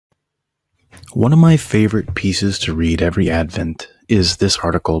One of my favorite pieces to read every Advent is this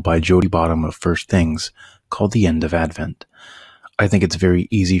article by Jody Bottom of First Things called The End of Advent. I think it's very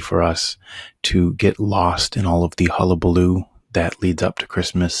easy for us to get lost in all of the hullabaloo that leads up to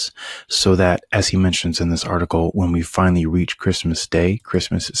Christmas, so that, as he mentions in this article, when we finally reach Christmas Day,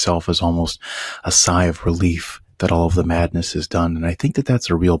 Christmas itself is almost a sigh of relief that all of the madness is done. And I think that that's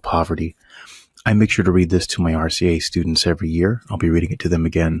a real poverty. I make sure to read this to my RCA students every year. I'll be reading it to them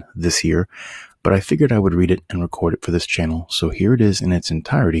again this year, but I figured I would read it and record it for this channel. So here it is in its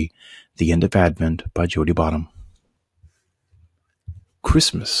entirety, The End of Advent by Jody Bottom.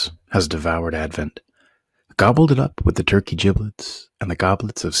 Christmas has devoured Advent, gobbled it up with the turkey giblets and the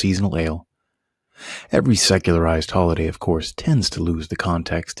goblets of seasonal ale. Every secularized holiday, of course, tends to lose the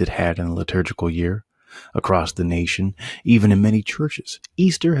context it had in the liturgical year. Across the nation, even in many churches,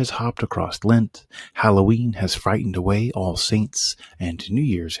 Easter has hopped across Lent, Halloween has frightened away All Saints, and New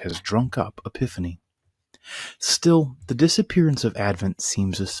Year's has drunk up Epiphany. Still, the disappearance of Advent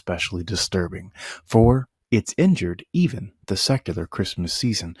seems especially disturbing, for it's injured even the secular Christmas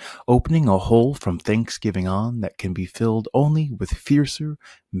season, opening a hole from Thanksgiving on that can be filled only with fiercer,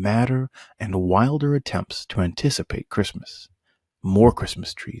 madder, and wilder attempts to anticipate Christmas. More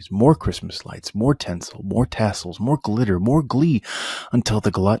Christmas trees, more Christmas lights, more tinsel, more tassels, more glitter, more glee, until the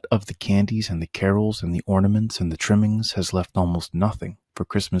glut of the candies and the carols and the ornaments and the trimmings has left almost nothing for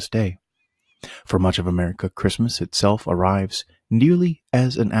Christmas Day. For much of America, Christmas itself arrives nearly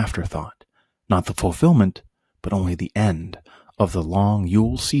as an afterthought, not the fulfillment, but only the end of the long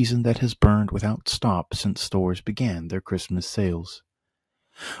Yule season that has burned without stop since stores began their Christmas sales.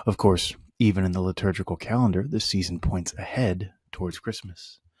 Of course, even in the liturgical calendar, the season points ahead towards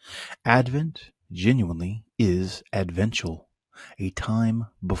Christmas. Advent genuinely is advential, a time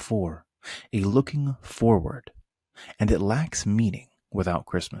before, a looking forward, and it lacks meaning without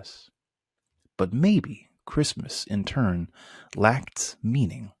Christmas. But maybe Christmas, in turn, lacks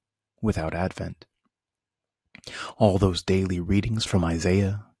meaning without Advent. All those daily readings from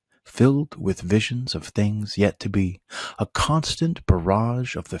Isaiah, filled with visions of things yet to be, a constant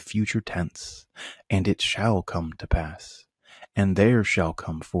barrage of the future tense, and it shall come to pass, and there shall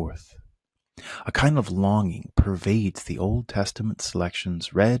come forth. A kind of longing pervades the Old Testament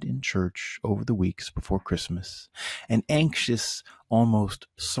selections read in church over the weeks before Christmas, an anxious, almost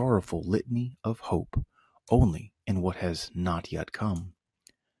sorrowful litany of hope only in what has not yet come.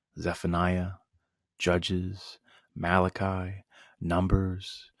 Zephaniah, Judges, Malachi,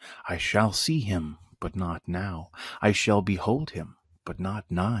 Numbers. I shall see him, but not now. I shall behold him, but not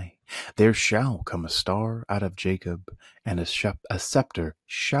nigh. There shall come a star out of Jacob, and a scepter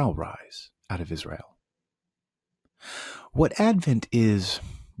shall rise out of Israel. What Advent is,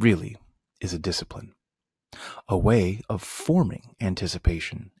 really, is a discipline, a way of forming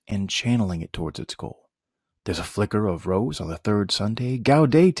anticipation and channeling it towards its goal. There's a flicker of rose on the third Sunday,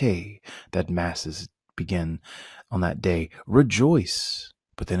 Gaudete, that masses begin on that day. Rejoice,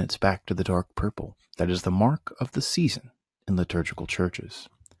 but then it's back to the dark purple. That is the mark of the season in liturgical churches.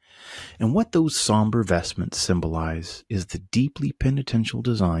 And what those somber vestments symbolize is the deeply penitential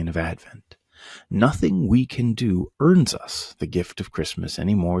design of Advent. Nothing we can do earns us the gift of Christmas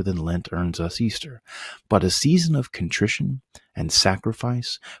any more than Lent earns us Easter, but a season of contrition and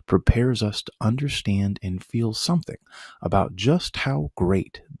sacrifice prepares us to understand and feel something about just how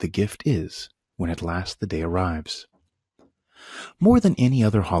great the gift is when at last the day arrives. More than any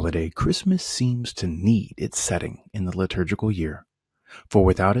other holiday, Christmas seems to need its setting in the liturgical year, for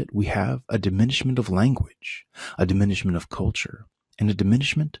without it we have a diminishment of language, a diminishment of culture, and a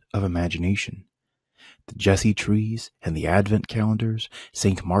diminishment of imagination. The Jesse trees and the Advent calendars,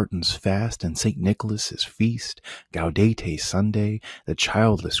 St. Martin's fast and St. Nicholas's feast, Gaudete Sunday, the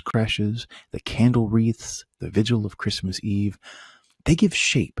childless creches, the candle wreaths, the vigil of Christmas Eve, they give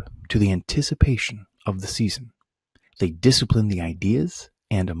shape to the anticipation of the season. They discipline the ideas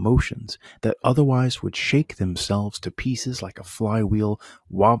and emotions that otherwise would shake themselves to pieces like a flywheel,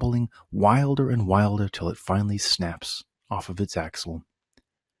 wobbling wilder and wilder till it finally snaps off of its axle.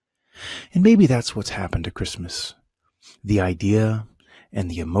 And maybe that's what's happened to Christmas. The idea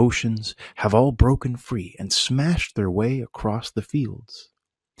and the emotions have all broken free and smashed their way across the fields.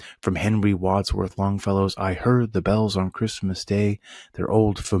 From Henry Wadsworth Longfellow's I Heard the Bells on Christmas Day, their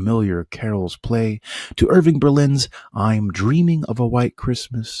old familiar carols play, to Irving Berlin's I'm Dreaming of a White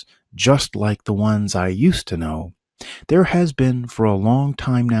Christmas, just like the ones I used to know, there has been for a long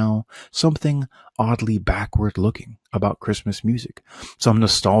time now something oddly backward-looking about Christmas music, some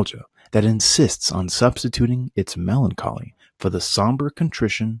nostalgia that insists on substituting its melancholy for the somber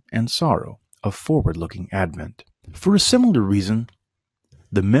contrition and sorrow of forward-looking Advent. For a similar reason,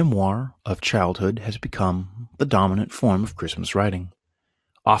 The memoir of childhood has become the dominant form of Christmas writing.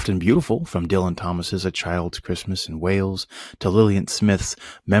 Often beautiful, from Dylan Thomas's A Child's Christmas in Wales to Lillian Smith's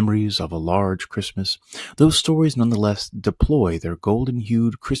Memories of a Large Christmas, those stories nonetheless deploy their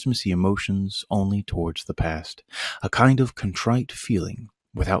golden-hued Christmassy emotions only towards the past, a kind of contrite feeling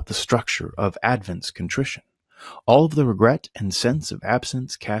without the structure of Advent's contrition, all of the regret and sense of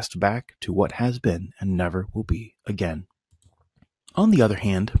absence cast back to what has been and never will be again. On the other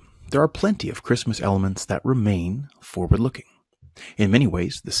hand, there are plenty of Christmas elements that remain forward-looking. In many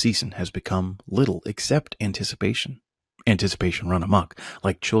ways, the season has become little except anticipation. Anticipation run amok,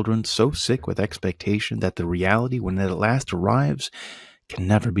 like children so sick with expectation that the reality, when it at last arrives, can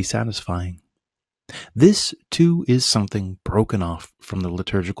never be satisfying. This, too, is something broken off from the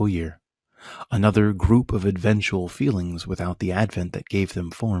liturgical year. Another group of eventual feelings without the Advent that gave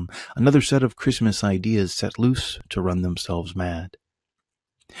them form, another set of Christmas ideas set loose to run themselves mad.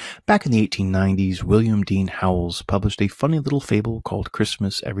 Back in the 1890s, William Dean Howells published a funny little fable called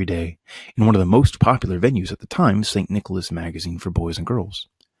Christmas Every Day in one of the most popular venues at the time, St. Nicholas Magazine for Boys and Girls.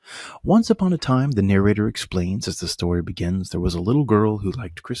 Once upon a time, the narrator explains as the story begins, there was a little girl who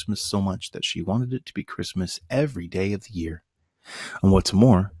liked Christmas so much that she wanted it to be Christmas every day of the year. And what's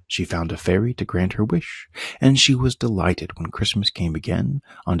more, she found a fairy to grant her wish, and she was delighted when Christmas came again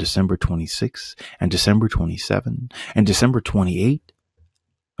on December 26 and December 27 and December 28.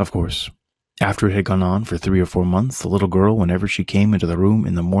 Of course, after it had gone on for 3 or 4 months, the little girl, whenever she came into the room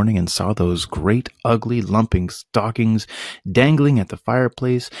in the morning and saw those great, ugly, lumping stockings dangling at the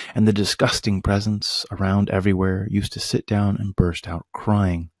fireplace and the disgusting presents around everywhere, used to sit down and burst out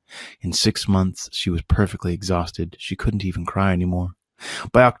crying. In 6 months, she was perfectly exhausted. She couldn't even cry anymore.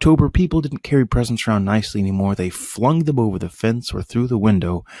 By October, people didn't carry presents around nicely anymore. They flung them over the fence or through the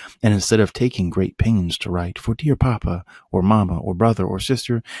window, and instead of taking great pains to write, "For dear Papa," or Mama, or Brother, or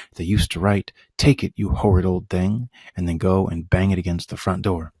Sister, they used to write, "Take it, you horrid old thing," and then go and bang it against the front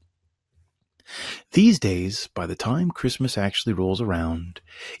door. These days, by the time Christmas actually rolls around,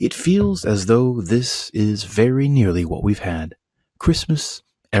 it feels as though this is very nearly what we've had. Christmas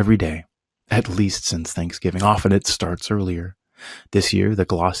every day, at least since Thanksgiving. Often it starts earlier. This year, the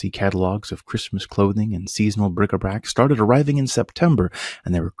glossy catalogs of Christmas clothing and seasonal bric-a-brac started arriving in September,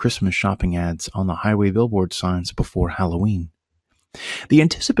 and there were Christmas shopping ads on the highway billboard signs before Halloween. The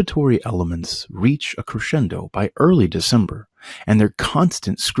anticipatory elements reach a crescendo by early December, and their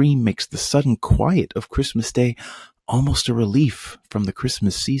constant scream makes the sudden quiet of Christmas Day almost a relief from the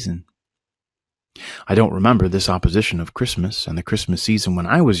Christmas season. I don't remember this opposition of Christmas and the Christmas season when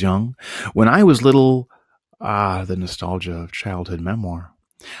I was young, when I was little. The nostalgia of childhood memoir.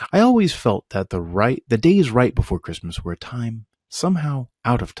 I always felt that the days right before Christmas were a time somehow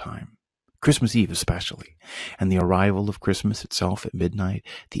out of time. Christmas Eve especially, and the arrival of Christmas itself at midnight,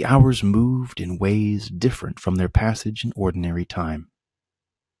 the hours moved in ways different from their passage in ordinary time.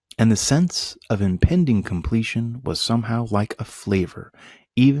 And the sense of impending completion was somehow like a flavor,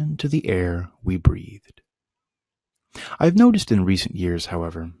 even to the air we breathed. I've noticed in recent years,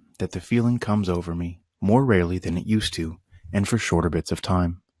 however, that the feeling comes over me more rarely than it used to, and for shorter bits of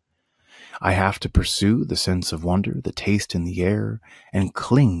time. I have to pursue the sense of wonder, the taste in the air, and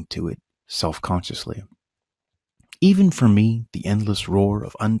cling to it self-consciously. Even for me, the endless roar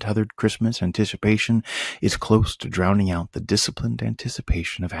of untethered Christmas anticipation is close to drowning out the disciplined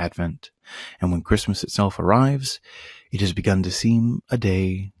anticipation of Advent, and when Christmas itself arrives, it has begun to seem a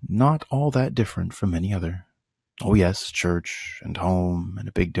day not all that different from any other. Oh yes, church and home and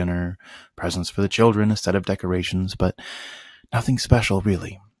a big dinner, presents for the children, a set of decorations, but nothing special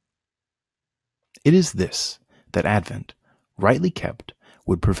really. It is this that Advent, rightly kept,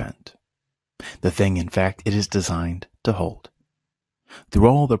 would prevent. The thing, in fact, it is designed to hold. Through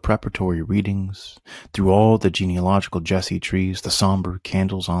all the preparatory readings, through all the genealogical Jesse trees, the somber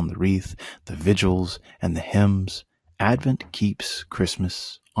candles on the wreath, the vigils, and the hymns, Advent keeps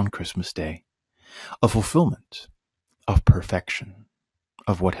Christmas on Christmas Day. A fulfillment of perfection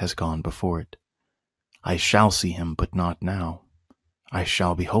of what has gone before it. I shall see him, but not now. I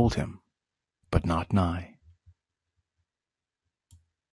shall behold him, but not nigh.